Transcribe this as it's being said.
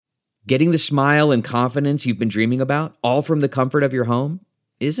Getting the smile and confidence you've been dreaming about, all from the comfort of your home,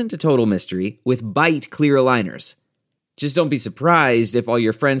 isn't a total mystery with Byte clear aligners. Just don't be surprised if all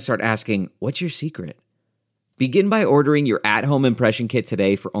your friends start asking, "What's your secret?" Begin by ordering your at-home impression kit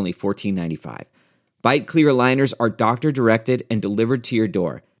today for only $14.95. Byte clear aligners are doctor-directed and delivered to your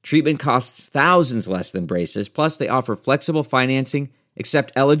door. Treatment costs thousands less than braces, plus they offer flexible financing,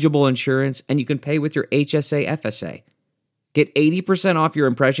 accept eligible insurance, and you can pay with your HSA FSA. Get 80% off your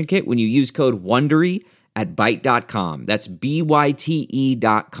impression kit when you use code WONDERY at Byte.com. That's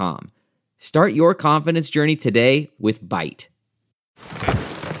BYTE.com. Start your confidence journey today with Byte.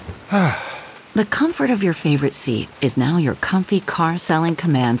 The comfort of your favorite seat is now your comfy car selling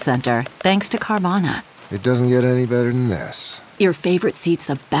command center, thanks to Carvana. It doesn't get any better than this. Your favorite seat's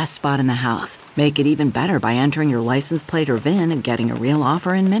the best spot in the house. Make it even better by entering your license plate or VIN and getting a real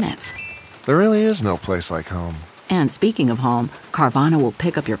offer in minutes. There really is no place like home. And speaking of home, Carvana will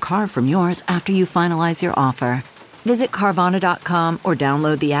pick up your car from yours after you finalize your offer. Visit Carvana.com or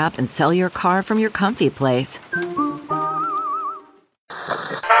download the app and sell your car from your comfy place.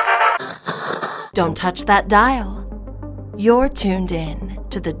 Don't touch that dial. You're tuned in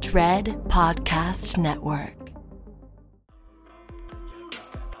to the Dread Podcast Network.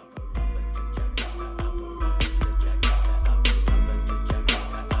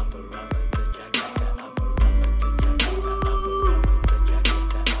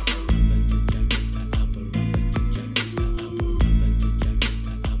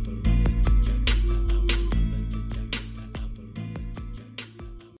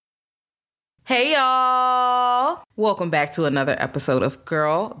 Hey y'all! Welcome back to another episode of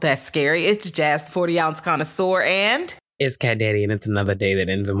Girl That's Scary. It's Jazz, 40-ounce connoisseur, and... It's Cat Daddy, and it's another day that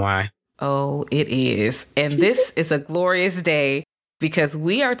ends in Y. Oh, it is. And this is a glorious day because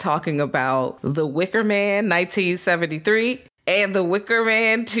we are talking about The Wicker Man 1973 and The Wicker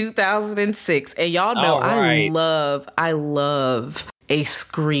Man 2006. And y'all know I love a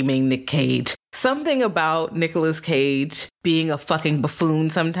screaming Nick Cage. Something about Nicolas Cage being a fucking buffoon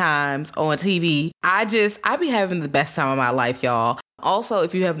sometimes on TV. I be having the best time of my life, y'all. Also,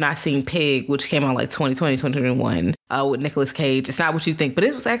 if you have not seen Pig, which came out like 2020, 2021, with Nicolas Cage, it's not what you think, but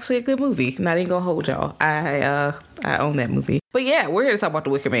it was actually a good movie. Not even gonna hold y'all. I own that movie. But yeah, we're here to talk about The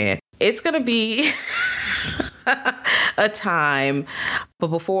Wicker Man. It's gonna be a time, but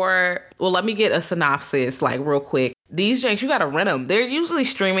before, let me get a synopsis, like real quick. These janks, you gotta rent them. They're usually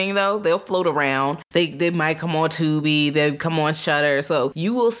streaming though. They'll float around. They might come on Tubi. They come on Shudder. So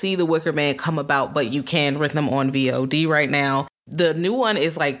you will see The Wicker Man come about, but you can rent them on VOD right now. The new one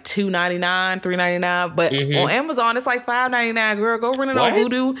is like $2.99, $3.99, but on Amazon it's like $5.99. Girl, go rent it on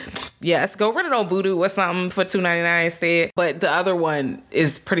Vudu. Yes, go rent it on Vudu or something for $2.99 instead. But the other one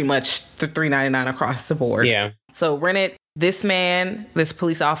is pretty much the $3.99 across the board. Yeah. So rent it. This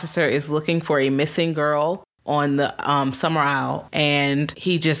police officer is looking for a missing girl on the Summer Isle, and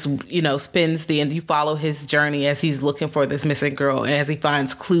he just, spends and you follow his journey as he's looking for this missing girl and as he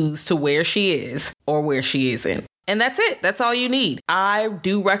finds clues to where she is or where she isn't. And that's it. That's all you need. I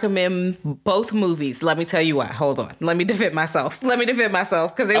do recommend both movies. Let me tell you why. Hold on. Let me defend myself.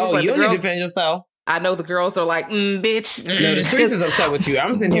 Because it was like you the don't girls, need to defend yourself. I know the girls are like, bitch. No, the streets is upset with you.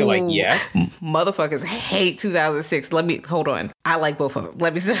 I'm sitting here like, yes. Motherfuckers hate 2006. Hold on. I like both of them.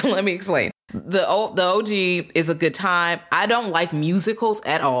 Let me explain. The OG is a good time. I don't like musicals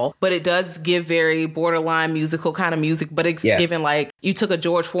at all, but it does give very borderline musical kind of music. But it's given like you took a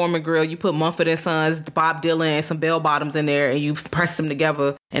George Foreman grill, you put Mumford & Sons, Bob Dylan, and some bell bottoms in there, and you pressed them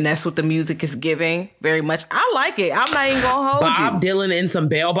together, and that's what the music is giving very much. I like it. I'm not even gonna hold you. Bob Dylan and some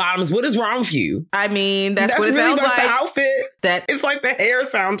bell bottoms. What is wrong with you? I mean, that's what it really sounds like. The outfit. That it's like the hair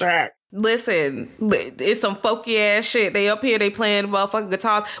soundtrack. Listen, it's some folky ass shit. They up here, they playing motherfucking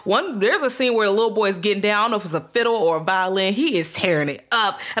guitars. There's a scene where the little boy is getting down. I don't know if it's a fiddle or a violin. He is tearing it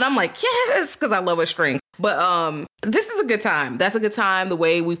up. And I'm like, yes, because I love a string. But this is a good time. That's a good time. The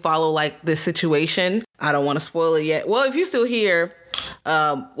way we follow like this situation. I don't want to spoil it yet. Well, if you're still here,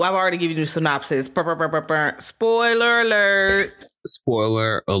 I've already given you the synopsis. Spoiler alert.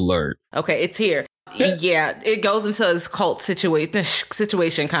 Spoiler alert. Okay, it's here. Yeah, it goes into this cult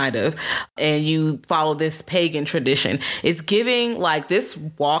situation kind of, and you follow this pagan tradition. It's giving like this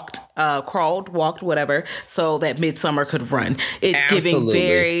crawled, walked, whatever, so that Midsommar could run. It's giving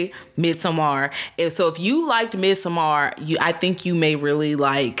very Midsommar. So if you liked Midsommar, I think you may really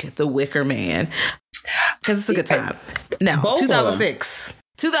like The Wicker Man because it's a good time. Now, 2006.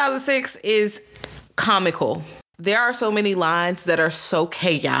 2006 is comical. There are so many lines that are so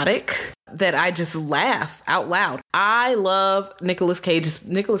chaotic that I just laugh out loud. I love Nicolas Cage's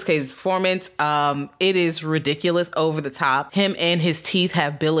performance. It is ridiculous, over the top. Him and his teeth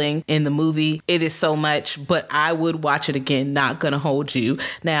have billing in the movie. It is so much, but I would watch it again. Not gonna hold you.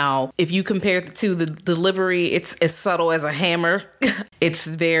 Now, if you compare the two, the delivery, it's as subtle as a hammer. It's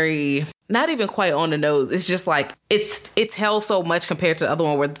very, not even quite on the nose. It's just like, it's held so much compared to the other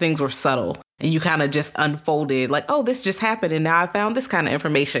one where things were subtle. And you kind of just unfolded like, oh, this just happened. And now I found this kind of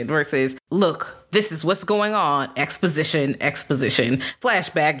information versus, look, this is what's going on. Exposition,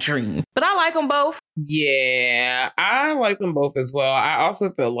 flashback, dream. But I like them both. Yeah, I like them both as well. I also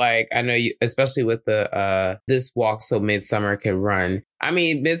feel like, I know you, especially with the This Walk So Midsummer Can Run. I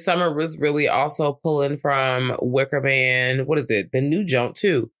mean, Midsummer was really also pulling from Wicker Man. What is it? The new jump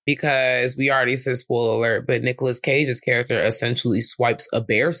too, because we already said spoiler alert, but Nicolas Cage's character essentially swipes a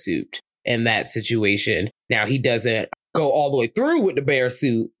bear suit in that situation. Now, he doesn't go all the way through with the bear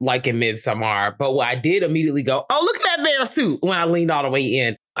suit like in Midsommar, but what I did immediately go, oh, look at that bear suit when I leaned all the way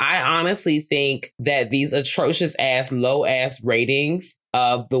in. I honestly think that these atrocious ass, low ass ratings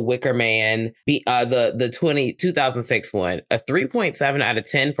of The Wicker Man, the 2006 one, a 3.7 out of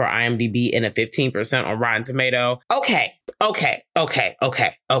 10 for IMDb and a 15% on Rotten Tomato. Okay.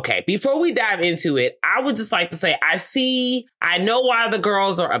 Before we dive into it, I would just like to say, I know why the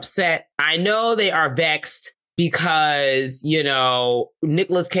girls are upset. I know they are vexed because, you know,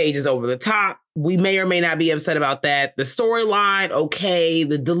 Nicolas Cage is over the top. We may or may not be upset about that. The storyline, okay.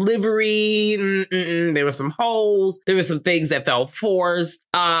 The delivery, there were some holes. There were some things that felt forced.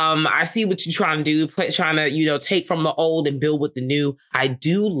 I see what you're trying to do, trying to, you know, take from the old and build with the new. I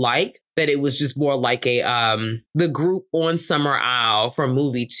do like that it was just more like a the group on Summer Isle from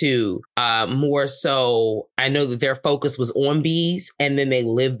movie 2. More so, I know that their focus was on bees, and then they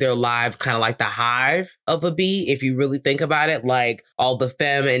lived their life kind of like the hive of a bee. If you really think about it, like all the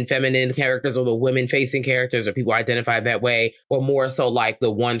femme and feminine characters, or the women facing characters, or people identified that way, or more so like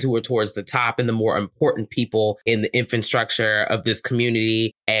the ones who were towards the top and the more important people in the infrastructure of this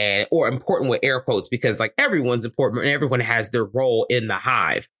community, and or important with air quotes, because like everyone's important and everyone has their role in the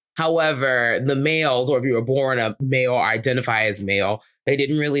hive. However, the males, or if you were born a male or identify as male, they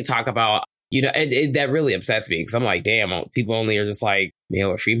didn't really talk about, you know, and that really upsets me, because I'm like, damn, people only are just like male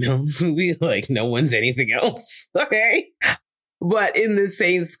or female in this movie. Like, no one's anything else. Okay. But in the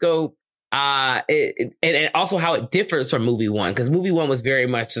same scope, and also how it differs from movie 1, because movie 1 was very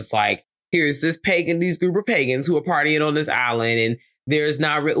much just like, here's these group of pagans who are partying on this island, and there's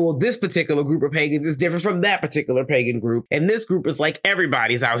not this particular group of pagans is different from that particular pagan group. And this group is like,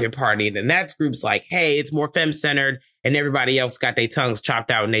 everybody's out here partying. And that group's like, hey, it's more femme-centered. And everybody else got their tongues chopped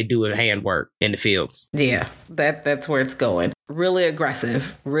out and they do handwork in the fields. Yeah, that's where it's going. Really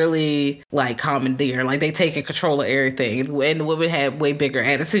aggressive, really like commandeer. Like they taking control of everything. And the women had way bigger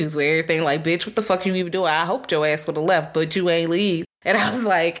attitudes with everything. Like, bitch, what the fuck you even doing? I hoped your ass would have left, but you ain't leave. And I was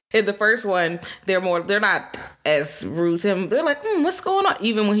like, in the first one, they're not as rude to him. They're like, what's going on?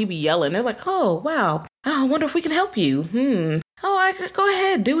 Even when he be yelling, they're like, oh, wow. Oh, I wonder if we can help you. Oh, go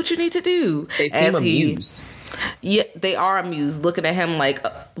ahead. Do what you need to do. They seem amused. Yeah, they are amused, looking at him like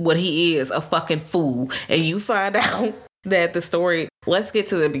what he is, a fucking fool. And you find out that the story, let's get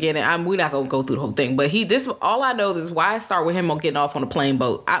to the beginning. We're not going to go through the whole thing, but all I know is why I start with him on getting off on a plane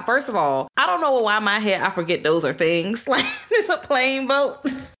boat. First of all, I don't know why in my head I forget those are things. Like, it's a plane boat.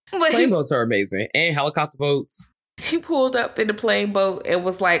 But plane boats are amazing. And helicopter boats. He pulled up in the plane boat and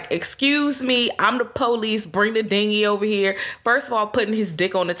was like, excuse me, I'm the police. Bring the dinghy over here. First of all, putting his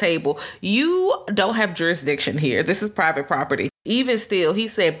dick on the table. You don't have jurisdiction here. This is private property. Even still, he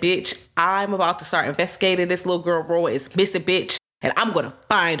said, bitch, I'm about to start investigating this little girl. Roy is missing, bitch. And I'm going to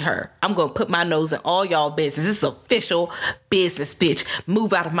find her. I'm going to put my nose in all y'all business. This is official business, bitch.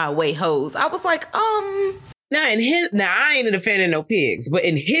 Move out of my way, hoes. I was like, Now, I ain't defending no pigs, but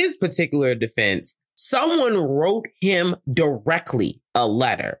in his particular defense, someone wrote him directly a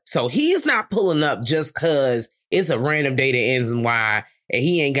letter. So he's not pulling up just because it's a random day that ends in Y and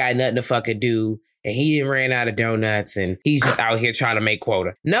he ain't got nothing to fucking do. And he ran out of donuts and he's just out here trying to make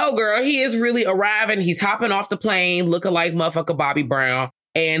quota. No, girl, he is really arriving. He's hopping off the plane looking like motherfucker Bobby Brown.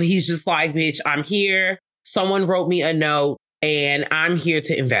 And he's just like, bitch, I'm here. Someone wrote me a note and I'm here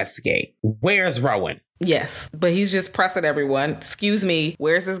to investigate. Where's Rowan? Yes, but he's just pressing everyone. Excuse me,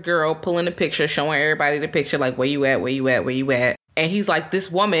 where's this girl? Pulling the picture, showing everybody the picture, like, where you at, where you at, where you at? And he's like,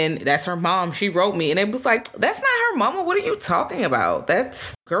 this woman, that's her mom. She wrote me. And it was like, that's not her mama. What are you talking about?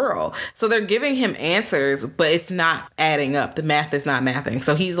 That's girl. So they're giving him answers, but it's not adding up. The math is not mathing.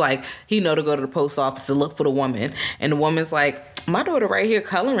 So he's like, he know to go to the post office to look for the woman. And the woman's like, my daughter right here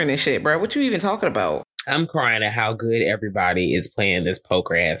coloring and shit, bro. What you even talking about? I'm crying at how good everybody is playing this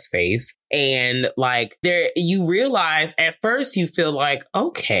poker ass face. And like there, you realize at first you feel like,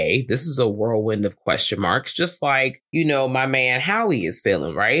 okay, this is a whirlwind of question marks, just like, you know, my man Howie is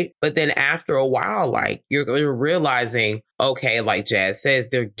feeling, right? But then after a while, like you're realizing, okay, like Jazz says,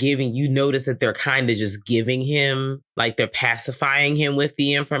 they're giving, you notice that they're kind of just giving him, like they're pacifying him with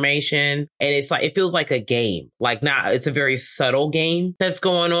the information. And it's like, it feels like a game. Like it's a very subtle game that's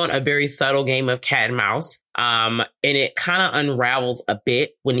going on, a very subtle game of cat and mouse. And it kind of unravels a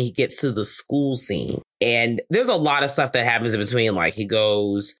bit when he gets to the school scene. And there's a lot of stuff that happens in between. Like he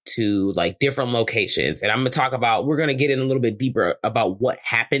goes to like different locations. And I'm going to talk about, we're going to get in a little bit deeper about what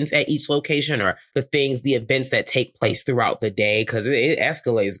happens at each location or the things, the events that take place throughout the day. Cause it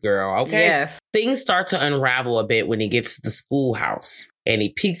escalates, girl. Okay. Yes. Things start to unravel a bit when he gets to the schoolhouse. And he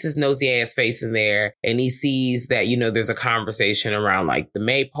peeks his nosy ass face in there and he sees that, you know, there's a conversation around like the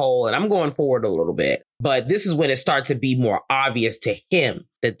maypole. And I'm going forward a little bit. But this is when it starts to be more obvious to him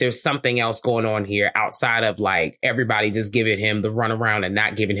that there's something else going on here outside of like everybody just giving him the runaround and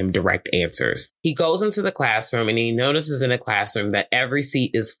not giving him direct answers. He goes into the classroom and he notices in the classroom that every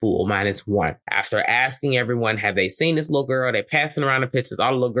seat is full minus one. After asking everyone, have they seen this little girl? They're passing around the pictures.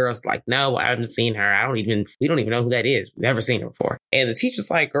 All the little girls like, no, I haven't seen her. We don't even know who that is. We've never seen her before. And the teacher's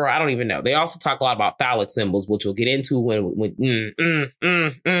like, girl, I don't even know. They also talk a lot about phallic symbols, which we'll get into when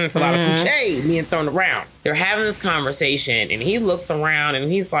it's a lot of cliche being thrown around. They're having this conversation and he looks around and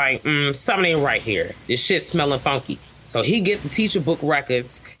he's like, something ain't right here. This shit's smelling funky. So he get the teacher book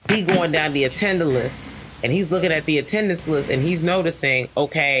records. He going down the attendance list and he's looking at the attendance list and he's noticing,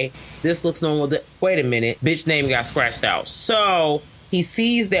 okay, this looks normal. Wait a minute, bitch name got scratched out. So he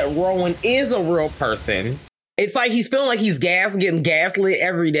sees that Rowan is a real person. It's like he's feeling like he's getting gaslit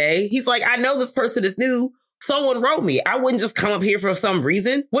every day. He's like, I know this person is new. Someone wrote me. I wouldn't just come up here for some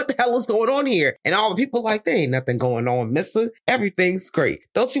reason. What the hell is going on here? And all the people like, there ain't nothing going on, mister. Everything's great.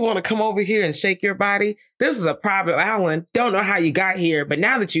 Don't you want to come over here and shake your body? This is a private island. Don't know how you got here, but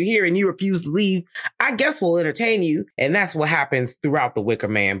now that you're here and you refuse to leave, I guess we'll entertain you. And that's what happens throughout The Wicker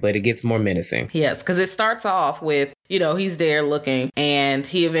Man, but it gets more menacing. Yes, because it starts off with, you know, he's there looking and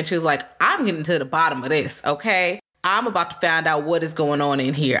he eventually is like, I'm getting to the bottom of this, okay? I'm about to find out what is going on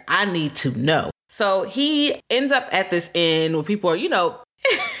in here. I need to know. So he ends up at this inn where people are, you know,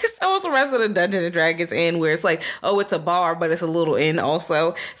 it's almost the rest of the Dungeons and Dragons inn where it's like, oh, it's a bar, but it's a little inn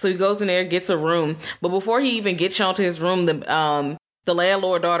also. So he goes in there, gets a room. But before he even gets shown to his room, the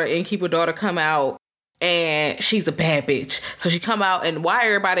landlord daughter, innkeeper daughter come out. And she's a bad bitch. So she come out and why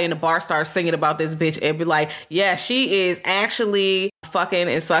everybody in the bar starts singing about this bitch and be like, yeah, she is actually fucking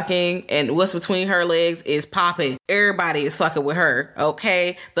and sucking and what's between her legs is popping. Everybody is fucking with her.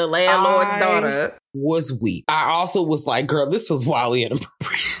 Okay. The landlord's daughter was weak. I also was like, girl, this was wildly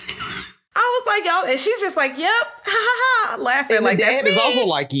inappropriate. I was like, y'all, and she's just like, yep, ha ha ha, laughing. And like the dad that's is me. also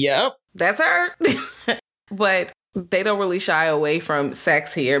like, yep. That's her. But they don't really shy away from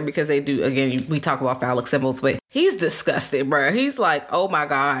sex here because they do, again, we talk about phallic symbols, but he's disgusted, bro. He's like, oh my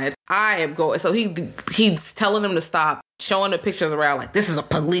God, I am going. So he's telling them to stop, showing the pictures around like, this is a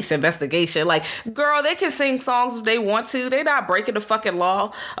police investigation. Like, girl, they can sing songs if they want to. They're not breaking the fucking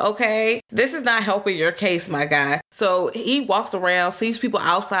law, okay? This is not helping your case, my guy. So he walks around, sees people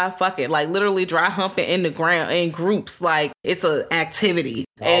outside fucking, like literally dry humping in the ground in groups like it's an activity.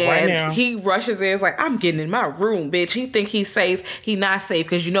 And he rushes in, it's like, I'm getting in my room, bitch. He think he's safe. He not safe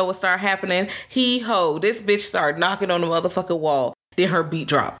because you know what started happening? This bitch started knocking on the motherfucking wall. Then her beat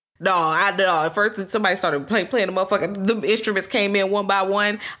dropped. No, I know. At first, somebody started playing the motherfucking. The instruments came in one by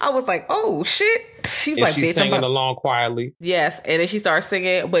one. I was like, "Oh shit!" She's like, she's singing along quietly. Yes, and then she starts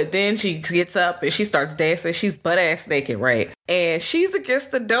singing, but then she gets up and she starts dancing. She's butt ass naked, right? And she's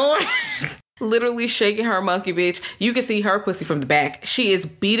against the door. Literally shaking her monkey bitch. You can see her pussy from the back. She is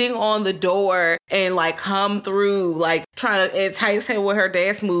beating on the door and like come through, like trying to entice him with her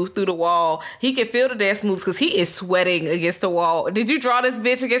dance moves through the wall. He can feel the dance moves because he is sweating against the wall. Did you draw this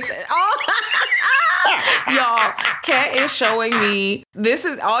bitch against? Oh, y'all, Kat is showing me. This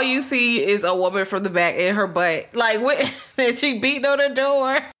is all you see is a woman from the back in her butt. Like what? And she beating on the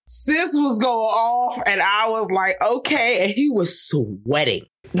door. Sis was going off, and I was like, okay. And he was sweating.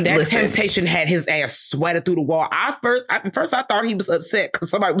 That temptation had his ass sweated through the wall. At first I thought he was upset because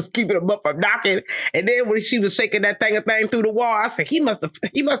somebody was keeping him up from knocking. And then when she was shaking that thing through the wall, I said, he must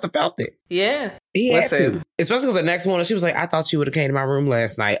have felt it. Yeah. He had to. Especially because the next morning she was like, I thought you would have came to my room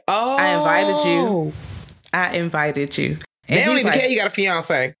last night. Oh. I invited you. And they don't even care you got a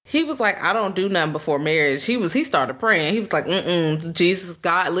fiance. He was like, I don't do nothing before marriage. He started praying. He was like, Jesus,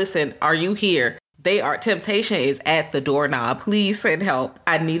 God, listen, are you here? Temptation is at the door now. Please send help.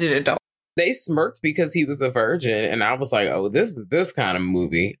 I need an adult. They smirked because he was a virgin. And I was like, oh, this is this kind of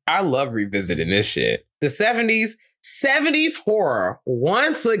movie. I love revisiting this shit. The 70s horror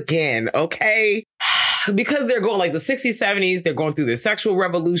once again, okay? Because they're going like the 60s, 70s, they're going through the sexual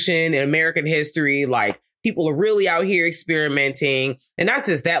revolution in American history. Like, people are really out here experimenting. And not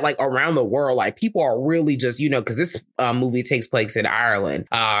just that, like around the world, like people are really just, because this movie takes place in Ireland.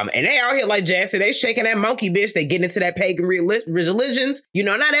 And they out here, like Jazz said, they shaking that monkey, bitch. They getting into that pagan religions.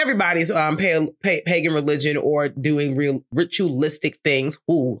 Not everybody's pagan religion or doing real ritualistic things.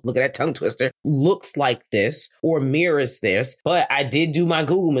 Ooh, look at that tongue twister. Looks like this or mirrors this. But I did do my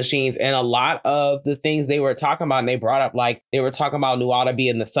Google machines, and a lot of the things they were talking about, and they brought up, like they were talking about Nuada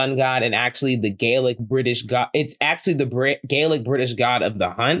being the sun god, and actually the Gaelic British god. It's actually the Gaelic British god of the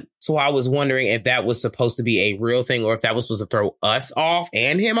hunt. So I was wondering if that was supposed to be a real thing, or if that was supposed to throw us off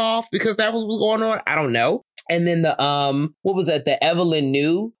and him off because that was what's going on. I don't know. And then the what was that? The Evelyn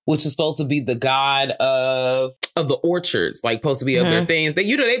New, which is supposed to be the god of the orchards, like supposed to be of their things. That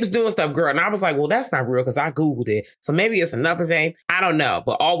they was doing stuff, girl. And I was like, well, that's not real because I Googled it. So maybe it's another thing. I don't know.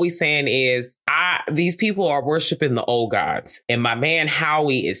 But all we saying is these people are worshiping the old gods. And my man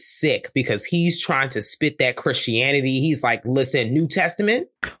Howie is sick because he's trying to spit that Christianity. He's like, listen, New Testament,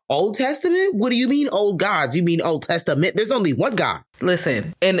 Old Testament? What do you mean old gods? You mean Old Testament? There's only one God.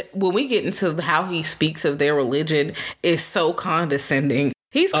 Listen, and when we get into how he speaks of their religion, it's so condescending.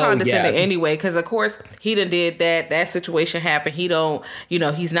 He's condescending anyway, because of course he done did that situation happened. He don't,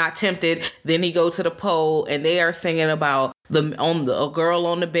 he's not tempted. Then he goes to the pole and they are singing about a girl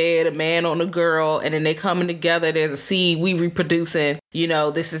on the bed, a man on the girl, and then they coming together. There's a seed, we reproducing,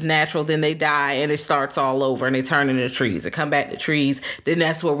 this is natural. Then they die and it starts all over and they turn into trees. They come back to trees. Then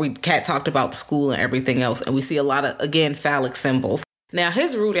that's where Kat talked about the school and everything else. And we see a lot of, again, phallic symbols. Now,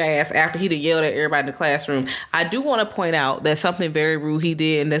 his rude ass, after he done yelled at everybody in the classroom, I do want to point out that something very rude he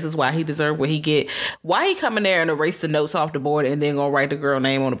did, and this is why he deserved what he get. Why he come in there and erase the notes off the board and then gonna write the girl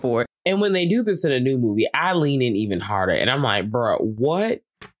name on the board? And when they do this in a new movie, I lean in even harder. And I'm like, bro, what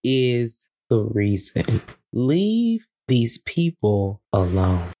is the reason? Leave these people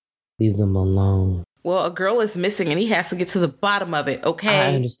alone. Leave them alone. Well, a girl is missing and he has to get to the bottom of it,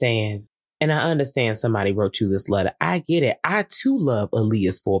 okay? I understand. And I understand somebody wrote you this letter. I get it. I too love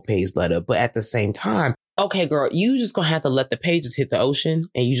Aaliyah's 4-page letter. But at the same time, okay, girl, you just gonna have to let the pages hit the ocean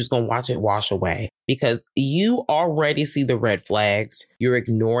and you just gonna watch it wash away. Because you already see the red flags. You're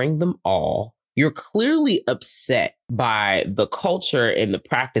ignoring them all. You're clearly upset by the culture and the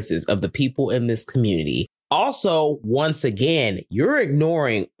practices of the people in this community. Also, once again, you're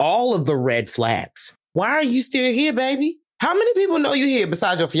ignoring all of the red flags. Why are you still here, baby? How many people know you here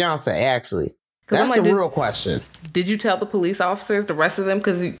besides your fiance, actually? That's the real question. Did you tell the police officers, the rest of them?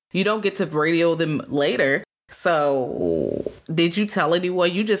 Because you don't get to radio them later. So did you tell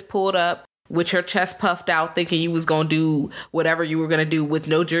anyone? You just pulled up with your chest puffed out thinking you was going to do whatever you were going to do with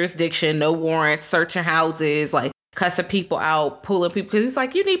no jurisdiction, no warrants, searching houses, like cussing people out, pulling people. Because he's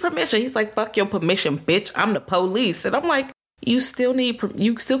like, you need permission. He's like, fuck your permission, bitch. I'm the police. And I'm like, you still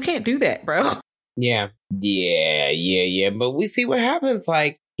can't do that, bro. Yeah. But we see what happens.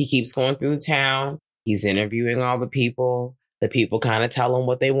 Like, he keeps going through the town. He's interviewing all the people. The people kind of tell him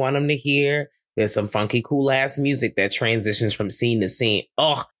what they want him to hear. There's some funky, cool ass music that transitions from scene to scene.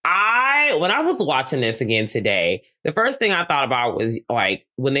 Oh, when I was watching this again today, the first thing I thought about was like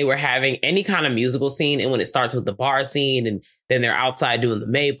when they were having any kind of musical scene, and when it starts with the bar scene and then they're outside doing the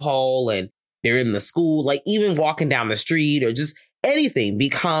maypole and they're in the school, like even walking down the street or just anything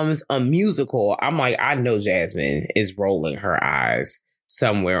becomes a musical. I'm like, I know Jasmine is rolling her eyes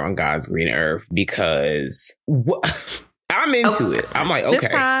somewhere on God's green earth because I'm into it. I'm like, okay.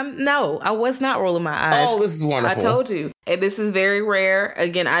 This time, no, I was not rolling my eyes. Oh, this is wonderful. I told you. And this is very rare.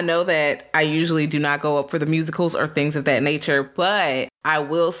 Again, I know that I usually do not go up for the musicals or things of that nature, but I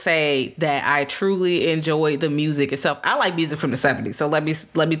will say that I truly enjoy the music itself. I like music from the 70s. So let me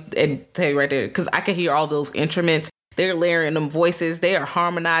tell you right there, because I can hear all those instruments. They're layering them voices. They are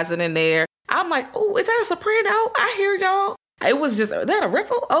harmonizing in there. I'm like, oh, is that a soprano? I hear y'all. It was just, is that a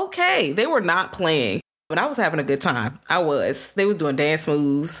ripple? Okay. They were not playing. But I was having a good time. They was doing dance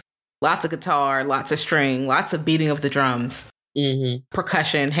moves, lots of guitar, lots of string, lots of beating of the drums,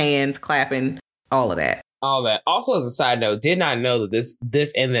 percussion, hands, clapping, all of that. All that. Also, as a side note, did not know that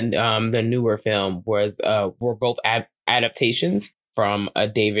this and the newer film were both adaptations from a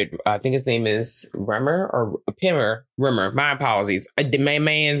David. I think his name is Rimmer. My apologies. My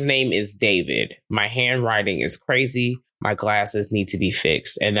man's name is David. My handwriting is crazy. my glasses need to be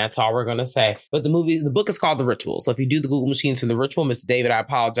fixed. And that's all we're going to say. But the book is called The Ritual. So if you do the Google machines for The Ritual, Mr. David, I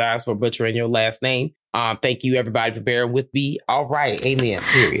apologize for butchering your last name. Thank you, everybody, for bearing with me. All right. Amen.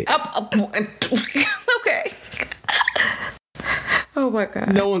 Period. Okay. Oh, my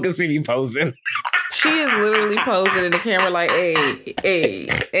God. No one can see me posing. She is literally posing in the camera like, hey,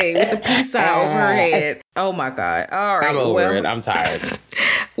 with the peace sign over her head. Oh, my God. All right. I'm over it. I'm tired.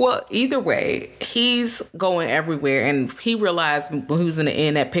 Well, either way, he's going everywhere. And he realized when he was in the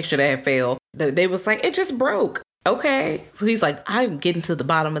end, that picture that had failed, that they was like, it just broke. Okay. So he's like, I'm getting to the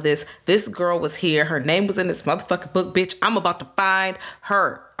bottom of this. This girl was here. Her name was in this motherfucking book, bitch. I'm about to find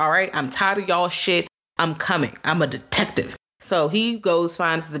her. All right. I'm tired of y'all shit. I'm coming. I'm a detective. So he goes,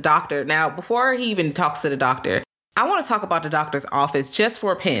 finds the doctor. Now, before he even talks to the doctor, I want to talk about the doctor's office just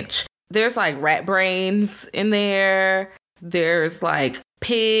for a pinch. There's like rat brains in there. There's like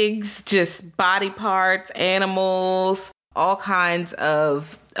pigs, just body parts, animals, all kinds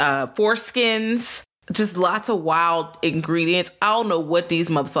of foreskins, just lots of wild ingredients. I don't know what these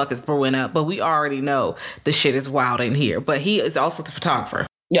motherfuckers brewing up, but we already know the shit is wild in here. But he is also the photographer.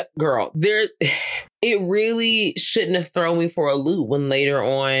 Yep, girl. It really shouldn't have thrown me for a loop when later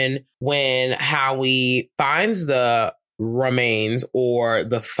on, when Howie finds the remains or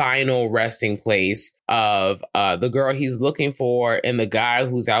the final resting place of the girl he's looking for and the guy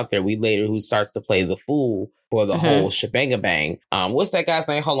who's out there, who starts to play the fool for the whole shebang-a-bang. What's that guy's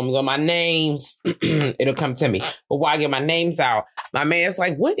name? Hold on, I'm going to my names. It'll come to me. But while I get my names out, my man's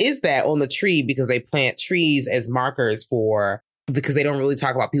like, what is that on the tree? Because they plant trees as markers because they don't really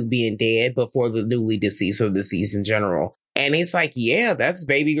talk about people being dead, but for the newly deceased or deceased in general. And he's like, yeah, that's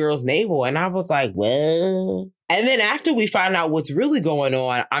baby girl's navel. And I was like, well. And then after we find out what's really going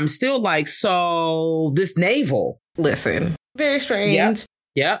on, I'm still like, so this navel. Listen, very strange.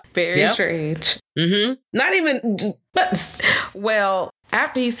 Yep. Very strange. Mm-hmm. Not even. Well,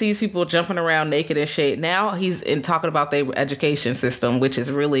 after he sees people jumping around naked and shit, now he's talking about their education system, which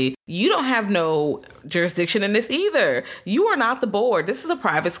is really, you don't have no jurisdiction in this either. You are not the board. This is a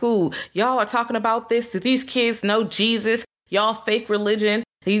private school. Y'all are talking about this. Do these kids know Jesus? Y'all fake religion.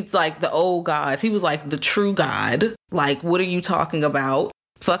 He's like the old gods. He was like the true God. Like, what are you talking about?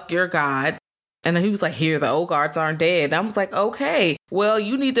 Fuck your God. And then he was like, here, the old guards aren't dead. And I was like, okay, well,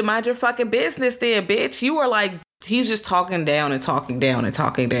 you need to mind your fucking business then, bitch. You are like, he's just talking down and talking down and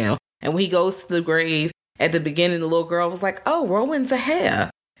talking down. And when he goes to the grave at the beginning, the little girl was like, oh, Rowan's a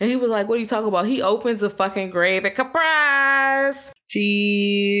hair. And he was like, what are you talking about? He opens the fucking grave and surprise!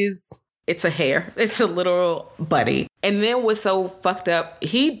 Jeez. It's a hair. It's a literal bunny. And then what's so fucked up,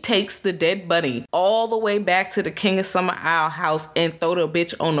 he takes the dead bunny all the way back to the King of Summer Isle house and throw the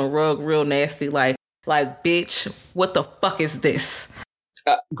bitch on the rug real nasty. Like, bitch, what the fuck is this?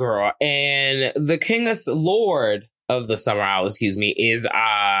 Girl. And the Lord of the Summer Isle, is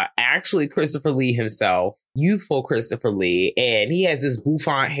actually Christopher Lee himself, youthful Christopher Lee. And he has this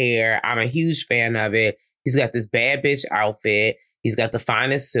bouffant hair. I'm a huge fan of it. He's got this bad bitch outfit. He's got the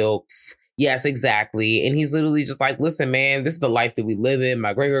finest silks. Yes, exactly. And he's literally just like, listen, man, this is the life that we live in.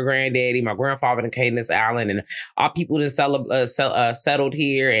 My great-great-granddaddy, my grandfather, and Cadence Allen, and our people that settled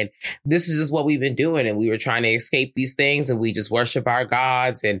here. And this is just what we've been doing. And we were trying to escape these things, and we just worship our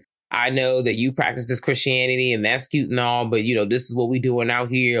gods. And I know that you practice this Christianity, and that's cute and all, but, this is what we doing out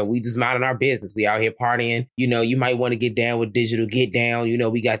here. We just minding our business. We out here partying. You might want to get down with digital get down.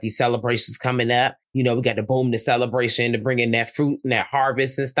 We got these celebrations coming up. We got to boom the celebration to bring in that fruit and that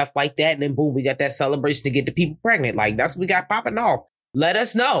harvest and stuff like that. And then boom, we got that celebration to get the people pregnant. Like, that's what we got popping off. Let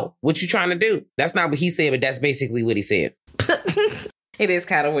us know what you trying to do. That's not what he said, but that's basically what he said. It is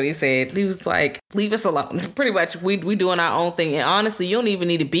kind of what he said. He was like, leave us alone. Pretty much, we doing our own thing. And honestly, you don't even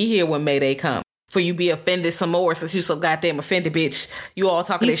need to be here when Mayday come for you be offended some more since you so goddamn offended, bitch. You all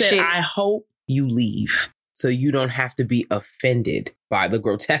talking this shit. I hope you leave so you don't have to be offended by the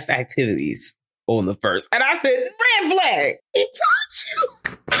grotesque activities on the first. And I said, red flag. He told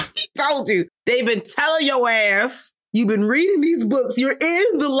you. He told you. They've been telling your ass. You've been reading these books. You're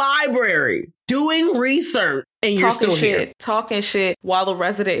in the library doing research. And you're still here. Talking shit while the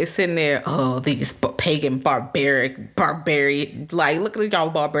resident is sitting there. Oh, these pagan barbarian. Like, look at y'all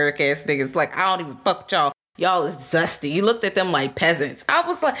barbaric ass niggas. Like, I don't even fuck with y'all. Y'all is dusty. He looked at them like peasants. I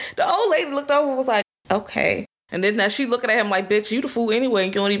was like, the old lady looked over and was like, okay. And then now she looking at him like, bitch, you the fool anyway.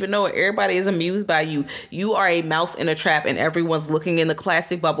 And you don't even know it. Everybody is amused by you. You are a mouse in a trap and everyone's looking in the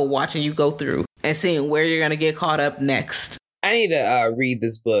plastic bubble watching you go through and seeing where you're going to get caught up next. I need to read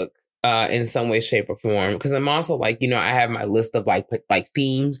this book in some way, shape, or form. Because I'm also like, I have my list of like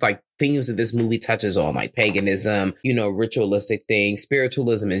themes, like themes that this movie touches on, like paganism, you know, ritualistic things,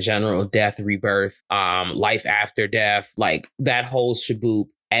 spiritualism in general, death, rebirth, life after death, like that whole shaboop.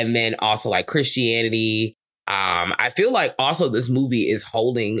 And then also like Christianity. I feel like also this movie is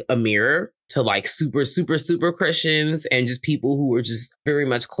holding a mirror to like super, super, super Christians and just people who are just very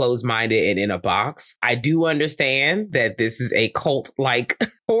much closed-minded and in a box. I do understand that this is a cult-like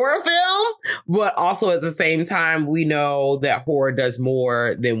horror film, but also at the same time, we know that horror does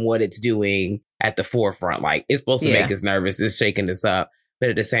more than what it's doing at the forefront. Like, it's supposed to make us nervous. It's shaking us up. But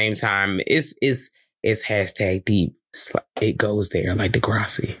at the same time, it's hashtag deep. It goes there like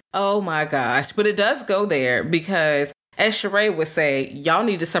Degrassi. Oh my gosh. But it does go there because, as Sheree would say, y'all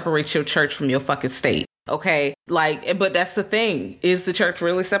need to separate your church from your fucking state. Okay? Like, but that's the thing. Is the church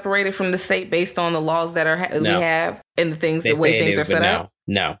really separated from the state based on the laws that we have and the things, the way things are set up?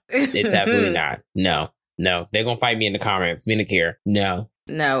 No, it's absolutely not. No. They're going to fight me in the comments. Me and care. No,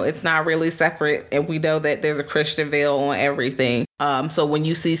 it's not really separate. And we know that there's a Christian veil on everything. So when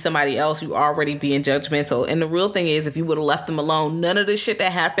you see somebody else, you already being judgmental. And the real thing is, if you would have left them alone, none of the shit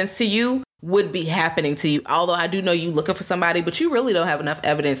that happens to you would be happening to you. Although I do know you looking for somebody, but you really don't have enough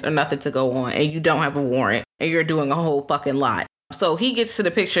evidence or nothing to go on. And you don't have a warrant. And you're doing a whole fucking lot. So he gets to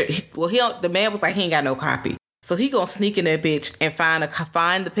the picture. The man was like, he ain't got no copy. So he gonna sneak in that bitch and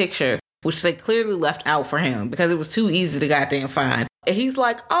find the picture, which they clearly left out for him because it was too easy to goddamn find. And he's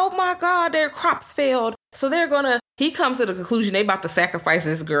like, oh my God, their crops failed. So he comes to the conclusion they about to sacrifice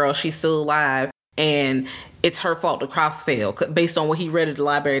this girl. She's still alive. And it's her fault the crops failed. Based on what he read at the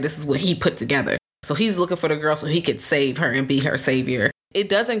library, this is what he put together. So he's looking for the girl so he could save her and be her savior. It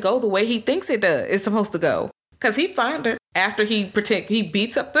doesn't go the way he thinks it does. It's supposed to go. Because he find her after he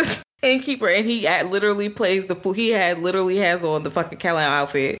beats up the innkeeper and he literally plays the fool. He literally has on the fucking Callao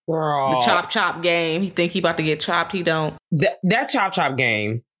outfit. Girl. The chop game. He think he about to get chopped. He don't. That chop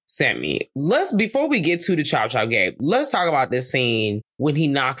game sent me. Before we get to the chop game, let's talk about this scene when he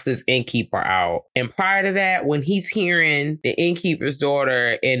knocks this innkeeper out. And prior to that, when he's hearing the innkeeper's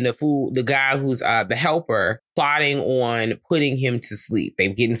daughter and the guy who's the helper plotting on putting him to sleep.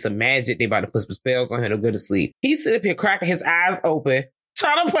 They're getting some magic. They about to put some spells on him to go to sleep. He's sitting up here cracking his eyes open,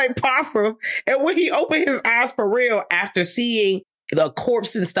 trying to play possum. And when he opened his eyes for real, after seeing the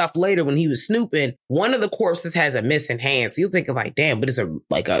corpse and stuff later when he was snooping, one of the corpses has a missing hand. So you're thinking like, damn, but it's a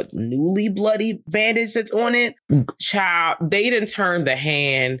newly bloody bandage that's on it. Child, they didn't turn the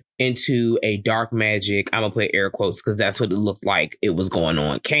hand into a dark magic, I'm gonna put air quotes because that's what it looked like it was going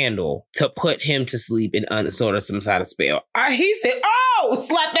on, candle, to put him to sleep in sort of some sort of spell. He said, oh,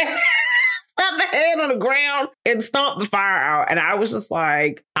 slap the hand on the ground and stomp the fire out. And I was just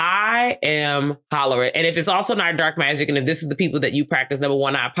like, I am hollering. And if it's also not dark magic, and if this is the people that you practice, number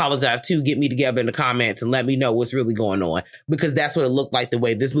one, I apologize too. Get me together in the comments and let me know what's really going on, because that's what it looked like the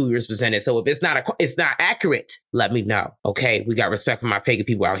way this movie was presented. So if it's not accurate, let me know. Okay, we got respect for my pagan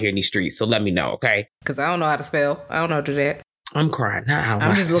people out here in these streets, so let me know. Okay, because I don't know how to spell. I don't know how to do that. I'm crying now.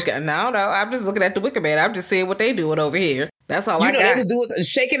 I'm just looking at the Wicker Man. I'm just seeing what they doing over here. That's all I got. They was doing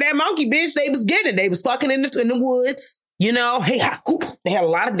shaking that monkey, bitch. They was getting it. They was fucking in the woods. You know, hey, they had a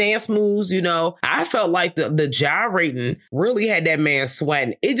lot of dance moves. You know, I felt like the gyrating really had that man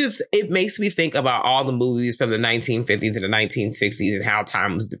sweating. It makes me think about all the movies from the 1950s and the 1960s and how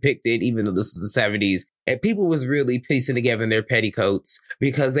time was depicted, even though this was the 70s. And people was really piecing together in their petticoats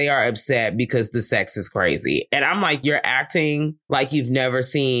because they are upset because the sex is crazy. And I'm like, you're acting like you've never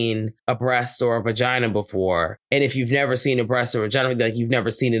seen a breast or a vagina before. And if you've never seen a breast or a vagina, like you've never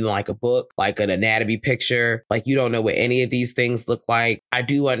seen it in like a book, like an anatomy picture, like you don't know what any of these things look like. I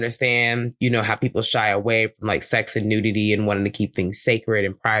do understand, you know, how people shy away from like sex and nudity and wanting to keep things sacred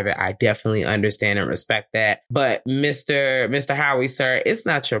and private. I definitely understand and respect that. But Mr. Howie, sir, it's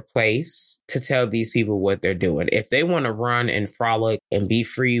not your place to tell these people what they're doing. If they want to run and frolic and be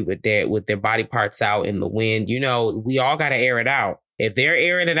free with their body parts out in the wind, you know, we all got to air it out. If they're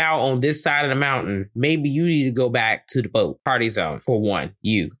airing it out on this side of the mountain, maybe you need to go back to the boat party zone for one,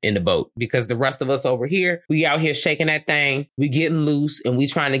 you in the boat, because the rest of us over here, we out here shaking that thing. We getting loose and we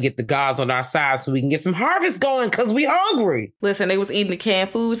trying to get the gods on our side so we can get some harvest going because we hungry. Listen, they was eating the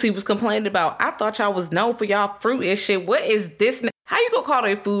canned foods he was complaining about. I thought y'all was known for y'all fruit and shit. What is this? How you gonna call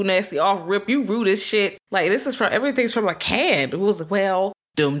their food nasty off rip? You rude as shit. Like, everything's from a can. It was,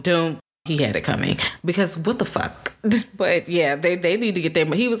 doom. He had it coming because what the fuck? But yeah, they need to get their.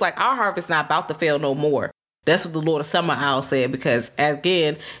 He was like, our harvest not about to fail no more. That's what the Lord of Summer Owl said, because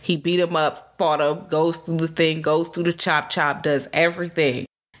again, he beat him up, fought him, goes through the thing, goes through the chop, does everything,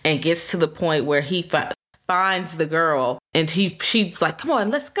 and gets to the point where he finds the girl and she's like, come on,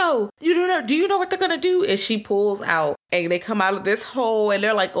 let's go. Do you know what they're going to do? And she pulls out and they come out of this hole and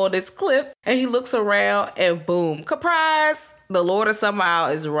they're like on this cliff and he looks around and boom, surprise, the Lord of Summer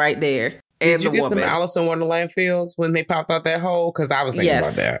is right there. Did you get some Alice in Wonderland feels when they popped out that hole? Because I was thinking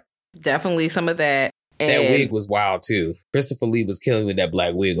about that. Definitely some of that. And that wig was wild too. Christopher Lee was killing with that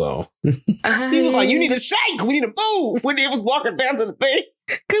black wig on. He was like, you need to shake. We need to move when he was walking down to the thing.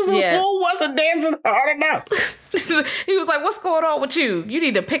 Because the fool wasn't dancing hard enough. He was like, what's going on with you? You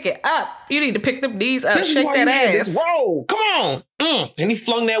need to pick it up. You need to pick them knees up. This shake that ass. This roll. Come on. And he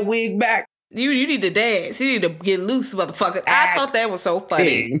flung that wig back. You need to dance. You need to get loose, motherfucker. I thought that was so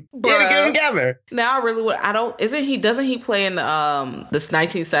funny. Get it together. Now I really doesn't he play in the this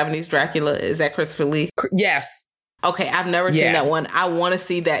 1970s Dracula? Is that Christopher Lee? Yes. Okay, I've never seen that one. I want to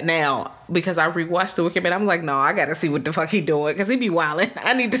see that now because I rewatched The Wicker Man. I'm like, no, I got to see what the fuck he doing because he be wilding.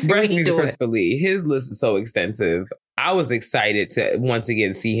 I need to see what he doing. Christopher Lee. His list is so extensive. I was excited to once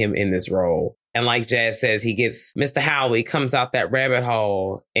again see him in this role. And like Jazz says, he gets Mr. Howie comes out that rabbit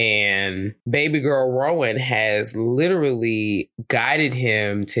hole and baby girl Rowan has literally guided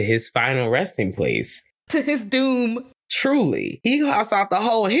him to his final resting place. To his doom. Truly. He hops out the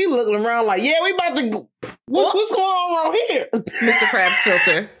hole and he looking around like, yeah, we about to go. What's going on around here? Mr. Krabs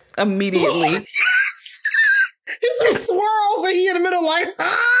filter immediately. Yes. He just swirls and he in the middle like,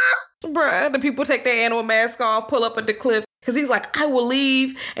 Bruh, the people take their animal mask off, pull up at the cliff. Because he's like, I will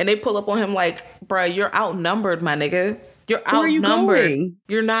leave. And they pull up on him like, bruh, you're outnumbered, my nigga. You're outnumbered. Where are you going?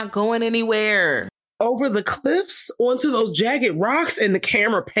 You're not going anywhere. Over the cliffs onto those jagged rocks. And the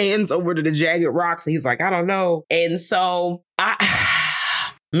camera pans over to the jagged rocks. And he's like, I don't know. And so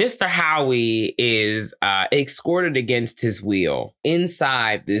Mr. Howie is escorted against his will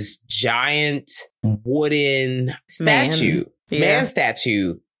inside this giant wooden statue. Man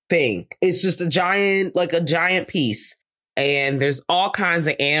statue thing. It's just a giant piece. And there's all kinds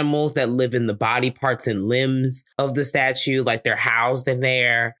of animals that live in the body parts and limbs of the statue, like they're housed in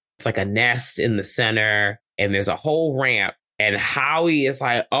there. It's like a nest in the center, and there's a whole ramp. And Howie is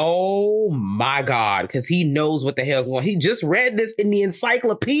like, oh my God, because he knows what the hell's going on. He just read this in the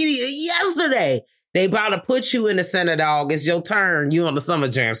encyclopedia yesterday. They about to put you in the center, dog. It's your turn. You on the Summer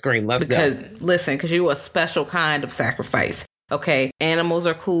Jam screen. Let's go. Listen, because you're a special kind of sacrifice. Okay, animals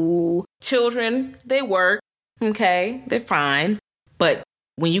are cool. Children, they work. Okay, they're fine. But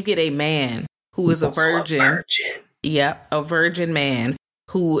when you get a man who is a virgin. Yep, a virgin man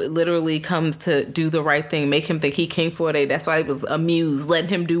who literally comes to do the right thing, make him think he king for a day. That's why he was amused,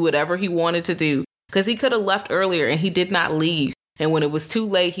 letting him do whatever he wanted to do. Because he could have left earlier and he did not leave. And when it was too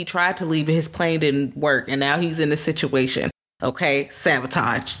late, he tried to leave and his plane didn't work. And now he's in this situation. Okay,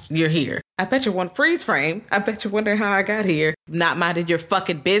 sabotage. You're here. I bet you want freeze frame. I bet you wonder how I got here. Not minding your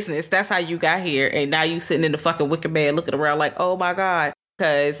fucking business. That's how you got here. And now you sitting in the fucking Wicker Man looking around like, oh my God.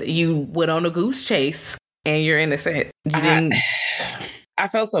 Because you went on a goose chase and you're innocent. You didn't. I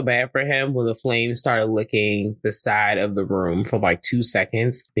felt so bad for him when the flames started licking the side of the room for like 2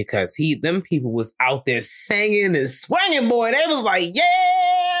 seconds because them people was out there singing and swinging, boy. They was like,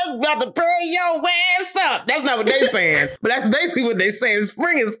 yeah, about to burn your ass up. That's not what they saying, but that's basically what they saying.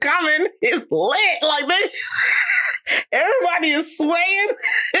 Spring is coming. It's lit. Like everybody is swaying.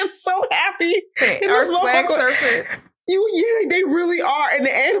 It's so happy. Our swag surfing. Yeah, they really are. And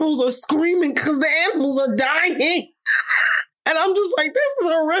the animals are screaming because the animals are dying. And I'm just like, this is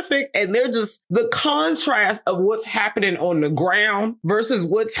horrific. And they're just the contrast of what's happening on the ground versus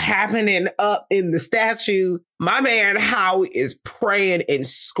what's happening up in the statue. My man Howie is praying and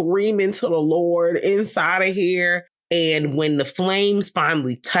screaming to the Lord inside of here. And when the flames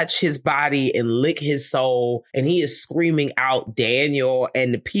finally touch his body and lick his soul, and he is screaming out Daniel,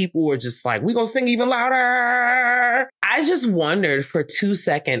 and the people were just like, we're going to sing even louder. I just wondered for 2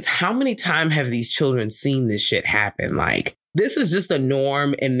 seconds, how many times have these children seen this shit happen? Like, this is just a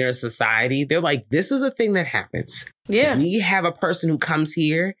norm in their society. They're like, this is a thing that happens. Yeah. We have a person who comes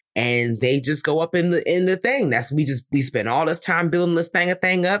here and they just go up in the thing. We spend all this time building this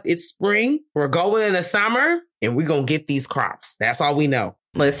thing up. It's spring. We're going in the summer and we're going to get these crops. That's all we know.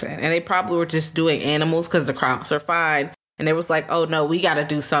 Listen, and they probably were just doing animals because the crops are fine. And they was like, oh no, we got to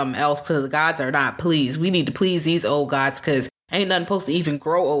do something else because the gods are not pleased. We need to please these old gods because ain't nothing supposed to even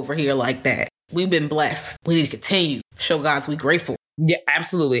grow over here like that. We've been blessed. We need to continue. Show gods we grateful. Yeah,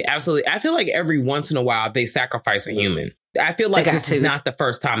 absolutely. Absolutely. I feel like every once in a while they sacrifice a human. I feel like this is not the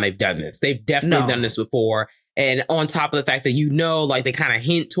first time they've done this. They've definitely done this before. And on top of the fact that, like they kind of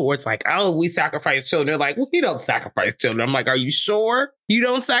hint towards like, oh, we sacrifice children. They're like, we don't sacrifice children. I'm like, are you sure you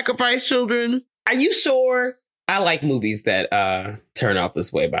don't sacrifice children? Are you sure? I like movies that turn out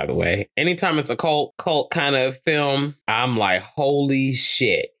this way, by the way. Anytime it's a cult kind of film, I'm like, holy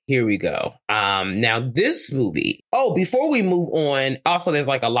shit. Here we go. Now this movie. Oh, before we move on, also there's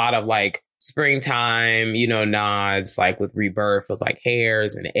like a lot of like springtime, nods, like with Rebirth, with like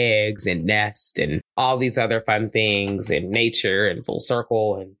hares and eggs and nest and all these other fun things and nature and full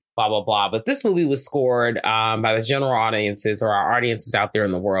circle and blah, blah, blah. But this movie was scored by the general audiences, or our audiences out there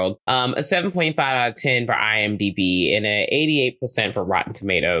in the world, a 7.5 out of 10 for IMDb and an 88% for Rotten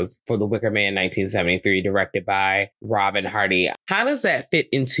Tomatoes for The Wicker Man 1973, directed by Robin Hardy. How does that fit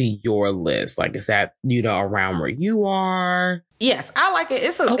into your list? Like, is that, around where you are? Yes, I like it.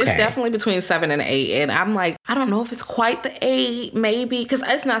 It's definitely between 7 and 8. And I'm like, I don't know if it's quite the 8, maybe, because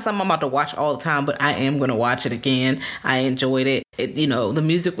it's not something I'm about to watch all the time, but I am going to watch it again. I enjoyed it. The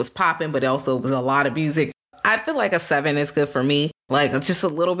music was popping, but also was a lot of music. I feel like a 7 is good for me. Like, just a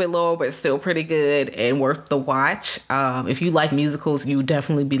little bit lower, but still pretty good and worth the watch. If you like musicals, you would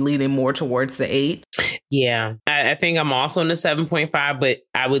definitely be leaning more towards the 8. Yeah, I think I'm also in the 7.5, but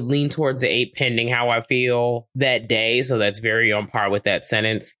I would lean towards the 8 pending how I feel that day. So that's very on par with that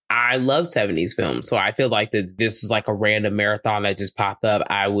sentence. I love 70s films, so I feel like that this was like a random marathon that just popped up.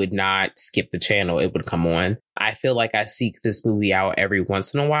 I would not skip the channel. It would come on. I feel like I seek this movie out every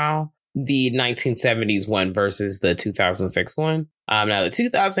once in a while. The 1970s one versus the 2006 one. Now the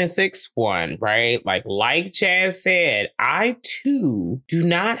 2006 one, right? Like Chaz said, I too do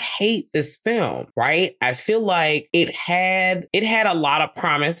not hate this film, right? I feel like it had a lot of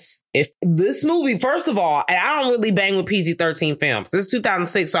promise. If this movie, first of all, and I don't really bang with PG-13 films. This is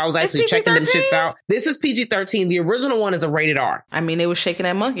 2006, so I was actually checking them shits out. This is PG-13. The original one is a rated R. I mean, they was shaking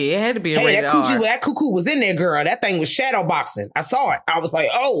that monkey. It had to be a rated R. That cuckoo was in there, girl. That thing was shadow boxing. I saw it. I was like,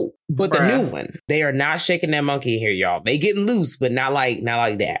 oh. But the new one, they are not shaking that monkey here, y'all. They getting loose, but not like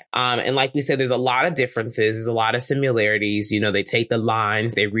that. And like we said, there's a lot of differences. There's a lot of similarities. They take the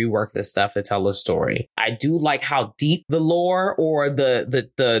lines, they rework the stuff to tell a story. I do like how deep the lore or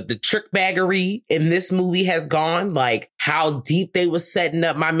the trick baggery in this movie has gone. Like how deep they was setting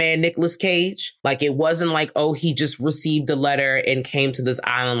up my man Nicolas Cage. Like it wasn't like, oh, he just received a letter and came to this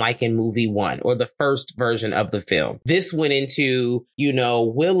island like in movie 1 or the first version of the film. This went into,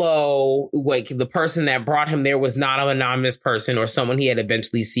 Willow, like the person that brought him there was not an anonymous person or someone he had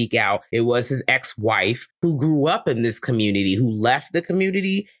eventually seek out. It was his ex-wife who grew up in this community, who left the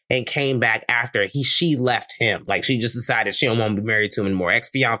community and came back after she left him. Like she just decided she don't want to be married to him anymore.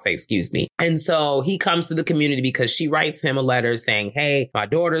 Ex-fiance, excuse me. And so he comes to the community because she writes him a letter saying, hey, my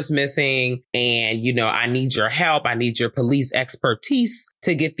daughter's missing and, I need your help. I need your police expertise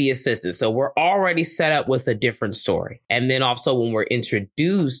to get the assistance. So we're already set up with a different story. And then also when we're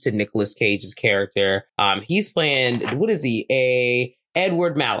introduced to Nicolas Cage's character, he's playing, what is he?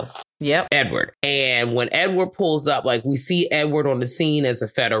 Edward Malice. Yep. Edward. And when Edward pulls up, like we see Edward on the scene as a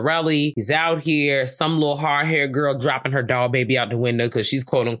federale. He's out here, some little hard-haired girl dropping her doll baby out the window because she's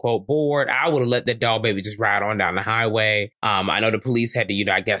quote unquote bored. I would have let that doll baby just ride on down the highway. I know the police had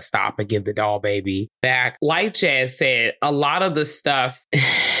to, I guess, stop and give the doll baby back. Like Chaz said, a lot of the stuff,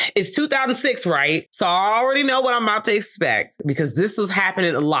 it's 2006, right? So I already know what I'm about to expect because this was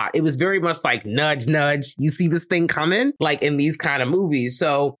happening a lot. It was very much like nudge, nudge. You see this thing coming, like in these kind of movies.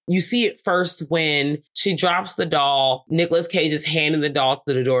 So you see it first when she drops the doll. Nicolas Cage is handing the doll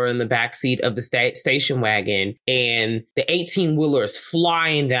to the door in the backseat of the station wagon, and the 18-wheeler is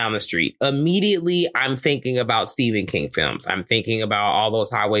flying down the street. Immediately, I'm thinking about Stephen King films. I'm thinking about all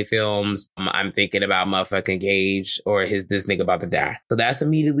those highway films. I'm thinking about motherfucking Gage or This Nigga About to Die. So that's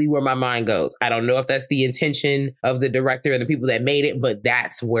immediately where my mind goes. I don't know if that's the intention of the director and the people that made it, but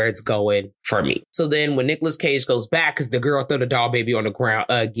that's where it's going for me. So then when Nicolas Cage goes back, because the girl threw the doll baby on the ground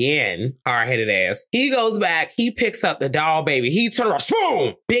again, hard-headed ass, he goes back, he picks up the doll baby, he turns around,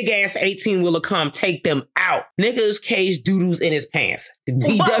 boom, big ass 18-wheeler come, take them out. Nicolas Cage doodles in his pants.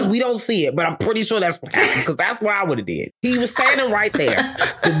 He does, we don't see it, but I'm pretty sure that's what happens, because that's what I would have did. He was standing right there.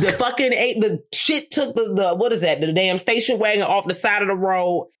 The shit took the damn station wagon off the side of the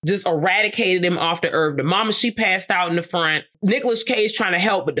road, just eradicated him off the earth. The mama, she passed out in the front. Nicolas Cage trying to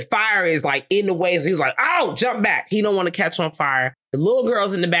help, but the fire is like in the way. So he's like, oh, jump back. He don't want to catch on fire. The little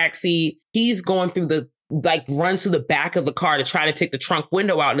girl's in the back seat. He's going through runs to the back of the car to try to take the trunk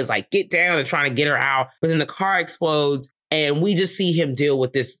window out and is like, get down and trying to get her out. But then the car explodes. And we just see him deal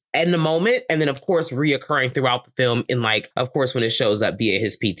with this in the moment. And then, of course, reoccurring throughout the film in of course, when it shows up via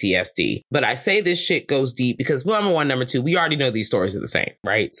his PTSD. But I say this shit goes deep because number one, number two, we already know these stories are the same,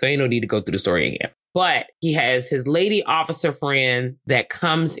 right? So ain't no need to go through the story again. But he has his lady officer friend that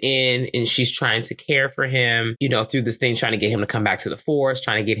comes in and she's trying to care for him, you know, through this thing, trying to get him to come back to the force,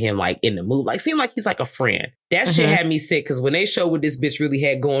 trying to get him like in the mood, like seem like he's like a friend. That shit had me sick because when they show what this bitch really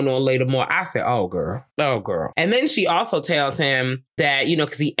had going on later more, I said, oh, girl. And then she also tells him that, you know,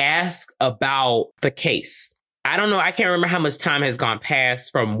 because he asked about the case. I don't know. I can't remember how much time has gone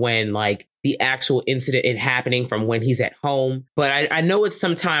past from when like the actual incident is happening from when he's at home. But I know it's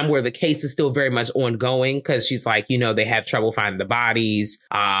some time where the case is still very much ongoing because she's like, you know, they have trouble finding the bodies.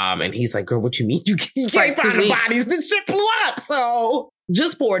 And he's like, girl, what you mean? You can't find the bodies. This shit blew up. So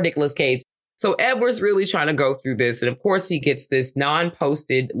just poor Nicolas Cage. So Edward's really trying to go through this. And of course, he gets this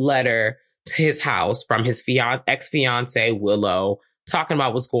non-posted letter to his house from his ex-fiance, Willow, talking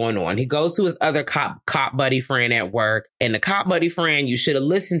about what's going on. He goes to his other cop buddy friend at work. And the cop buddy friend, you should have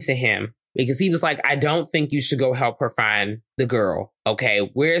listened to him because he was like, I don't think you should go help her find the girl.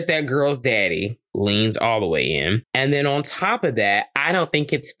 Okay, where's that girl's daddy? Leans all the way in. And then on top of that, I don't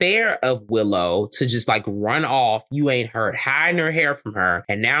think it's fair of Willow to just like run off. You ain't heard hiding her hair from her.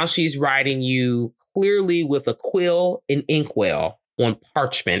 And now she's writing you clearly with a quill and inkwell on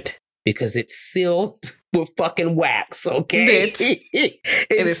parchment because it's sealed with fucking wax, okay? It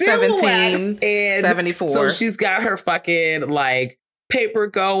is 1774. So she's got her fucking like paper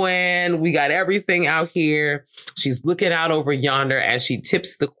going. We got everything out here. She's looking out over yonder as she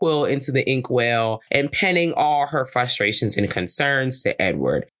tips the quill into the inkwell and penning all her frustrations and concerns to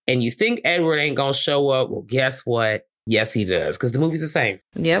Edward. And you think Edward ain't gonna show up? Well, guess what? Yes, he does, because the movie's the same.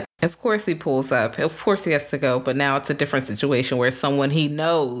 Yep. Of course he pulls up. Of course he has to go. But now it's a different situation where someone he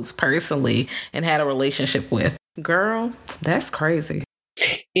knows personally and had a relationship with. Girl, that's crazy.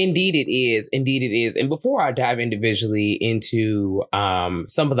 Indeed it is. Indeed it is. And before I dive individually into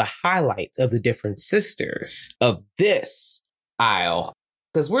some of the highlights of the different sisters of this aisle,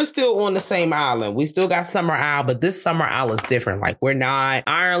 because we're still on the same island. We still got Summer Isle, but this Summer Isle is different. Like, we're not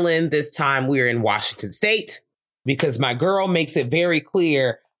Ireland. This time we're in Washington State. Because my girl makes it very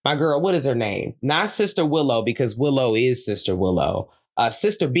clear. My girl, what is her name? Not Sister Willow, because Willow is Sister Willow.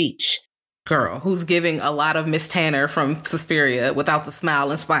 Sister Beach. Girl, who's giving a lot of Miss Tanner from Suspiria without the smile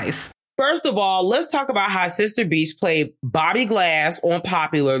and spice. First of all, let's talk about how Sister Beach played Bobby Glass on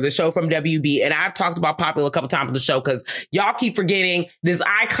Popular, the show from WB. And I've talked about Popular a couple times on the show because y'all keep forgetting this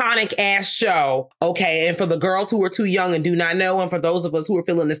iconic ass show. Okay. And for the girls who are too young and do not know, and for those of us who are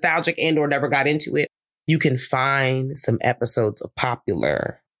feeling nostalgic and or never got into it, you can find some episodes of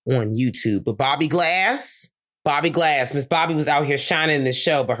Popular on YouTube. But Bobby Glass, Miss Bobby was out here shining in the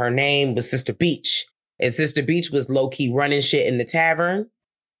show, but her name was Sister Beach. And Sister Beach was low-key running shit in the tavern.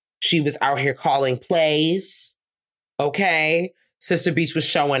 She was out here calling plays. Okay. Sister Beach was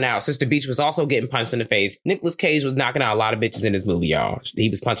showing out. Sister Beach was also getting punched in the face. Nicolas Cage was knocking out a lot of bitches in this movie, y'all. He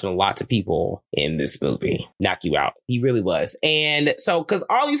was punching a lot of people in this movie. Knock you out. He really was. And so, because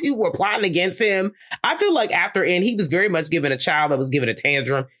all these people were plotting against him, I feel like after End, he was very much given a child that was given a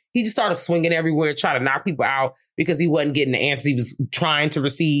tantrum. He just started swinging everywhere, trying to knock people out because he wasn't getting the answers he was trying to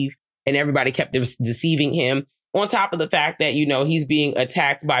receive. And everybody kept deceiving him. On top of the fact that, you know, he's being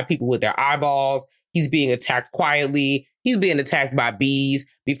attacked by people with their eyeballs. He's being attacked quietly. He's being attacked by bees.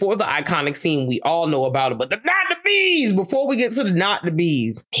 Before the iconic scene, we all know about it, but not the bees. Before we get to the not the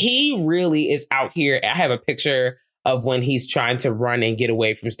bees, he really is out here. I have a picture of when he's trying to run and get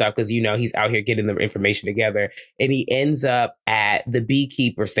away from stuff because, you know, he's out here getting the information together. And he ends up at the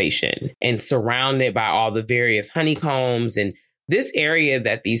beekeeper station and surrounded by all the various honeycombs. And this area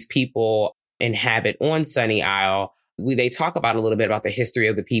that these people inhabit on Sunny Isle, they talk about a little bit about the history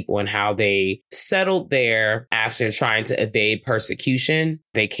of the people and how they settled there after trying to evade persecution.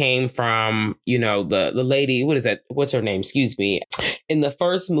 They came from, you know, the lady, what is that? What's her name? Excuse me. In the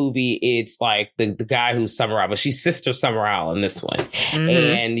first movie, it's like the guy who's Summer Isle, but she's Sister Summer Isle in this one. Mm-hmm.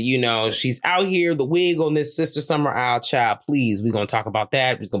 And, you know, she's out here, the wig on this Sister Summer Isle child. Please, we're going to talk about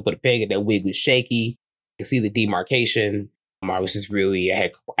that. We're going to put a peg in that wig was shaky. You can see the demarcation. I was just really,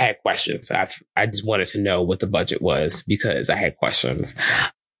 I had questions. I just wanted to know what the budget was because I had questions.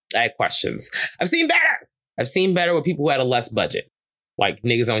 I've seen better with people who had a less budget, like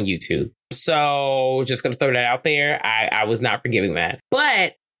niggas on YouTube. So just going to throw that out there. I was not forgiving that.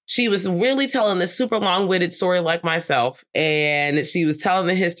 But she was really telling this super long-winded story like myself. And she was telling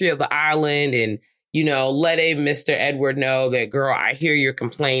the history of the island and, you know, letting Mr. Edward know that, girl, I hear your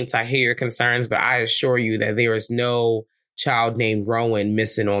complaints. I hear your concerns, but I assure you that there is no child named Rowan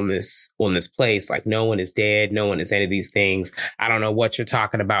missing on this place. Like, no one is dead. No one is any of these things. I don't know what you're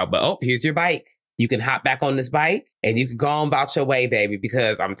talking about, but here's your bike. You can hop back on this bike and you can go on about your way, baby,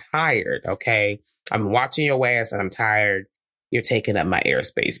 because I'm tired. Okay. I'm watching your ass and I'm tired. You're taking up my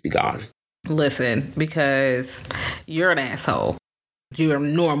airspace. Be gone. Listen, because you're an asshole. You're a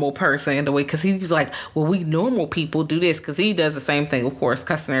normal person the way, because he's like, well, we normal people do this, because he does the same thing, of course,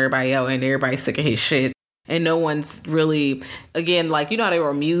 cussing everybody out, and everybody's sick of his shit. And no one's really, again, like, you know how they were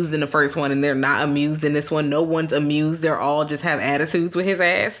amused in the first one and they're not amused in this one? No one's amused. They're all just have attitudes with his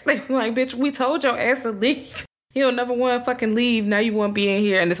ass. They're like, bitch, we told your ass to leave. You don't never want to fucking leave. Now you want to be in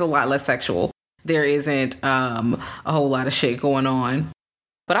here. And it's a lot less sexual. There isn't a whole lot of shit going on.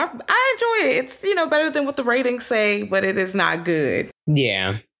 But I enjoy it. It's, you know, better than what the ratings say, but it is not good.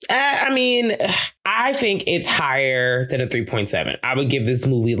 Yeah. I mean, I think it's higher than a 3.7. I would give this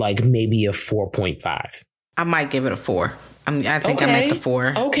movie like maybe a 4.5. I might give it a 4. I think I'm at the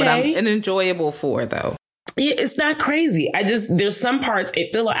 4. Okay. But I'm an enjoyable 4, though. Yeah, it's not crazy. There's some parts,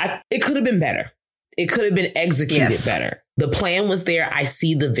 it feel like it could have been better. It could have been executed better. The plan was there. I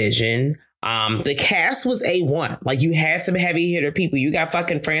see the vision. The cast was A1. Like, you had some heavy hitter people. You got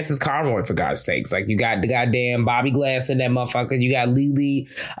fucking Frances Conroy, for God's sakes. Like, you got the goddamn Bobby Glass in that motherfucker. You got Lily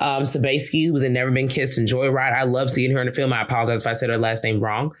Sobieski, who was in Never Been Kissed and Joyride. I love seeing her in the film. I apologize if I said her last name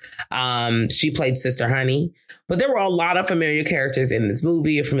wrong. She played Sister Honey. But there were a lot of familiar characters in this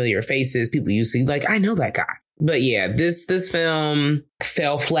movie, familiar faces, people you see. Like, I know that guy. But yeah, this film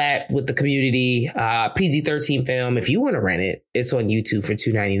fell flat with the community. PG-13 film. If you want to rent it, it's on YouTube for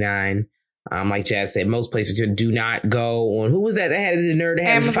 $2.99. Like Jazz said, most places do not go on. Who was that had the nerve to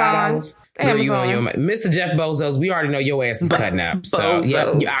have $5? Amazon. Mr. Jeff Bezos, we already know your ass is cutting up. So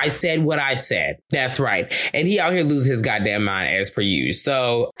yeah, I said what I said. That's right. And he out here losing his goddamn mind as per usual.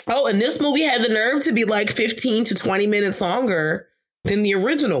 So, and this movie had the nerve to be like 15 to 20 minutes longer than the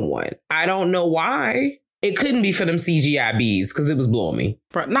original one. I don't know why. It couldn't be for them CGI bees, because it was blowing me.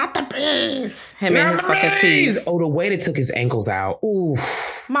 Bro, not the bees. Him and his fucking teeth. Oh, the way they took his ankles out. Ooh.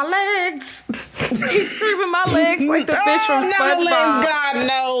 My legs. He's screaming my legs like the fish from SpongeBob. Legs, God,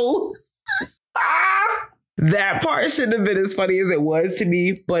 no. That part shouldn't have been as funny as it was to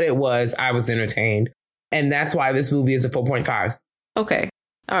me, but it was. I was entertained. And that's why this movie is a 4.5. Okay.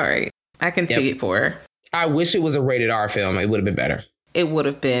 All right. I can see it for her. I wish it was a rated R film. It would have been better. It would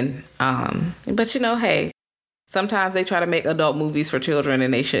have been. But, you know, hey, sometimes they try to make adult movies for children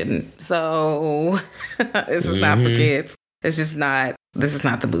and they shouldn't. So this is not for kids. It's just not. This is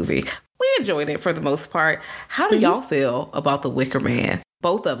not the movie. We enjoyed it for the most part. How do y'all feel about The Wicker Man?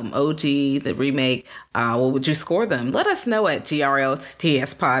 Both of them, OG, the remake. What would you score them? Let us know at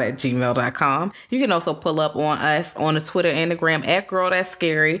grltspod@gmail.com. You can also pull up on us on the Twitter and the gram at Girl That's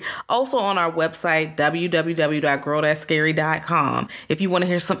Scary. Also on our website, www.girlthatscary.com. If you want to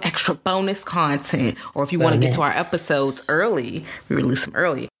hear some extra bonus content, or if you want to get to our episodes early, we release them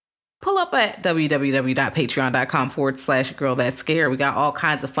early. Pull up at www.patreon.com/Girl That's Scary. We got all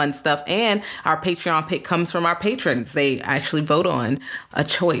kinds of fun stuff. And our Patreon pick comes from our patrons. They actually vote on a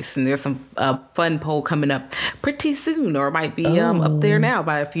choice. And there's some fun poll coming up pretty soon, or it might be up there now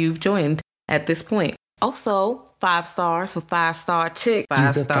by if you've joined at this point. Also, 5 stars for 5-star chick.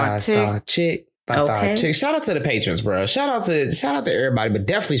 5-star chick. 5-star chick. Shout out to the patrons, bro. Shout out to everybody, but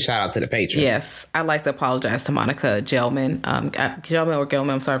definitely shout out to the patrons. Yes, I'd like to apologize to Monica Gelman. Gelman or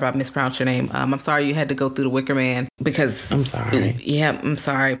Gelman, I'm sorry if I mispronounced your name. I'm sorry you had to go through The Wicker Man because I'm sorry. I'm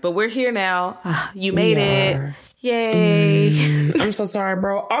sorry, but we're here now. You made it. Yay! I'm so sorry,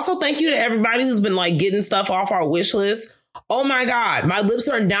 bro. Also, thank you to everybody who's been like getting stuff off our wish list. Oh my God, my lips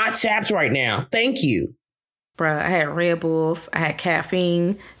are not chapped right now. Thank you. Bruh, I had Red Bulls. I had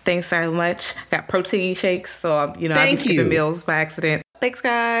caffeine. Thanks so much. Got protein shakes. So, I'm skipping meals by accident. Thanks,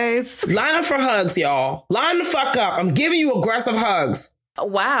 guys. Line up for hugs, y'all. Line the fuck up. I'm giving you aggressive hugs.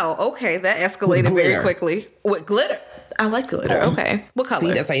 Wow. Okay. That escalated very quickly. With glitter. I like glitter. Okay. What color?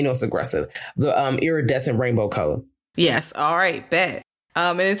 See, that's how you know it's aggressive. The iridescent rainbow color. Yes. All right. Bet.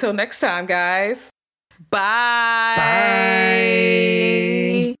 And until next time, guys. Bye. Bye.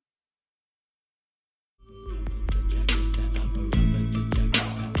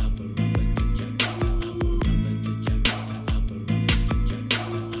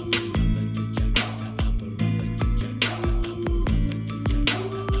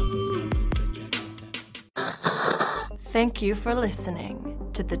 Thank you for listening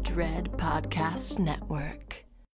to the Dread Podcast Network.